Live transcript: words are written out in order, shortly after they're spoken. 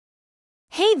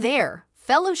Hey there,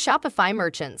 fellow Shopify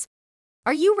merchants.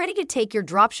 Are you ready to take your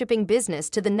dropshipping business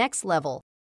to the next level?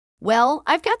 Well,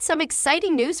 I've got some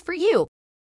exciting news for you.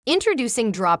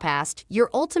 Introducing Dropast, your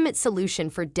ultimate solution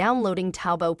for downloading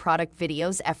Taobao product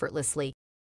videos effortlessly.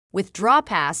 With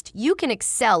Dropast, you can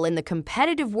excel in the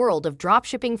competitive world of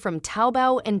dropshipping from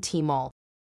Taobao and Tmall.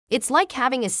 It's like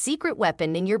having a secret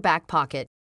weapon in your back pocket.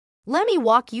 Let me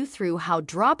walk you through how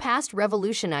Dropast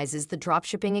revolutionizes the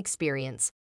dropshipping experience.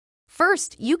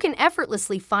 First, you can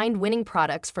effortlessly find winning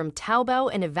products from Taobao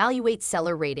and evaluate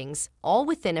seller ratings, all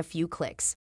within a few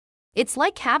clicks. It's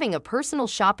like having a personal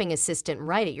shopping assistant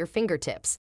right at your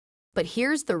fingertips. But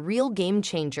here's the real game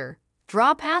changer.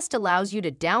 Dropast allows you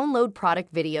to download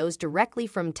product videos directly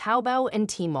from Taobao and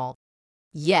Tmall.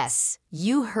 Yes,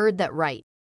 you heard that right.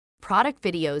 Product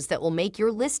videos that will make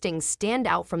your listings stand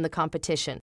out from the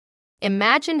competition.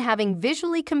 Imagine having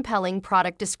visually compelling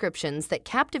product descriptions that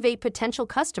captivate potential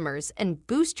customers and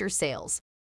boost your sales.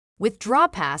 With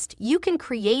Dropast, you can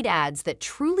create ads that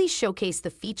truly showcase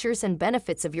the features and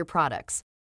benefits of your products.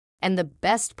 And the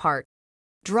best part,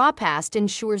 Dropast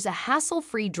ensures a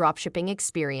hassle-free dropshipping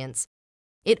experience.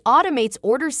 It automates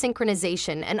order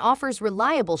synchronization and offers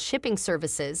reliable shipping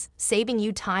services, saving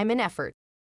you time and effort.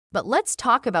 But let's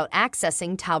talk about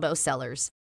accessing Taobao sellers.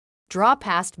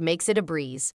 Dropast makes it a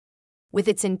breeze. With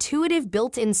its intuitive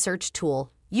built-in search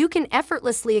tool, you can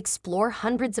effortlessly explore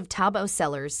hundreds of Taobao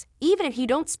sellers, even if you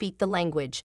don't speak the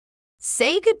language.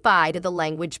 Say goodbye to the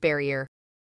language barrier.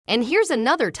 And here's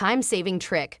another time-saving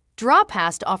trick.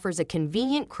 Dropast offers a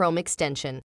convenient Chrome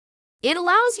extension. It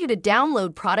allows you to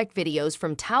download product videos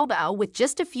from Taobao with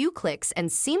just a few clicks and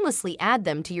seamlessly add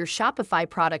them to your Shopify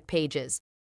product pages.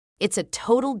 It's a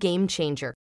total game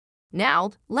changer.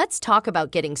 Now, let's talk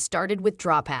about getting started with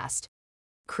Dropast.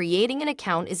 Creating an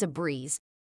account is a breeze.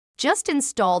 Just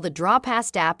install the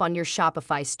Dropast app on your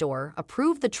Shopify store,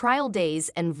 approve the trial days,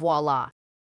 and voila!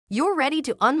 You're ready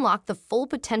to unlock the full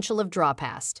potential of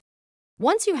Dropast.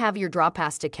 Once you have your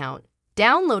Dropast account,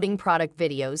 downloading product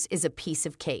videos is a piece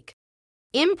of cake.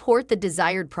 Import the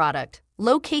desired product,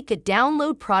 locate the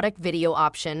download product video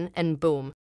option, and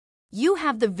boom! You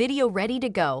have the video ready to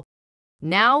go.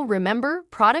 Now, remember,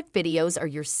 product videos are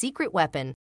your secret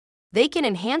weapon. They can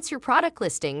enhance your product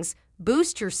listings,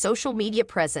 boost your social media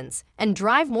presence, and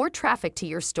drive more traffic to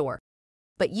your store.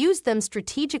 But use them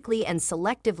strategically and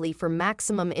selectively for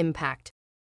maximum impact.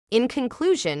 In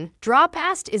conclusion,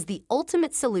 Dropast is the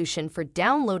ultimate solution for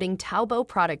downloading Taobao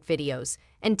product videos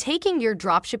and taking your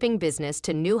dropshipping business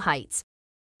to new heights.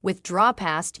 With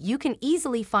Dropast, you can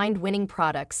easily find winning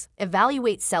products,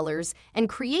 evaluate sellers, and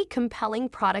create compelling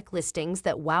product listings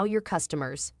that wow your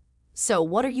customers. So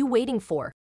what are you waiting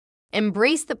for?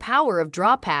 Embrace the power of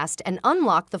Dropast and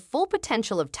unlock the full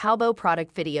potential of Taobao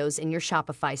product videos in your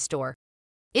Shopify store.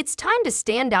 It's time to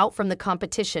stand out from the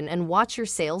competition and watch your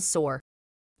sales soar.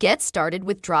 Get started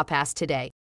with Dropast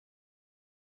today.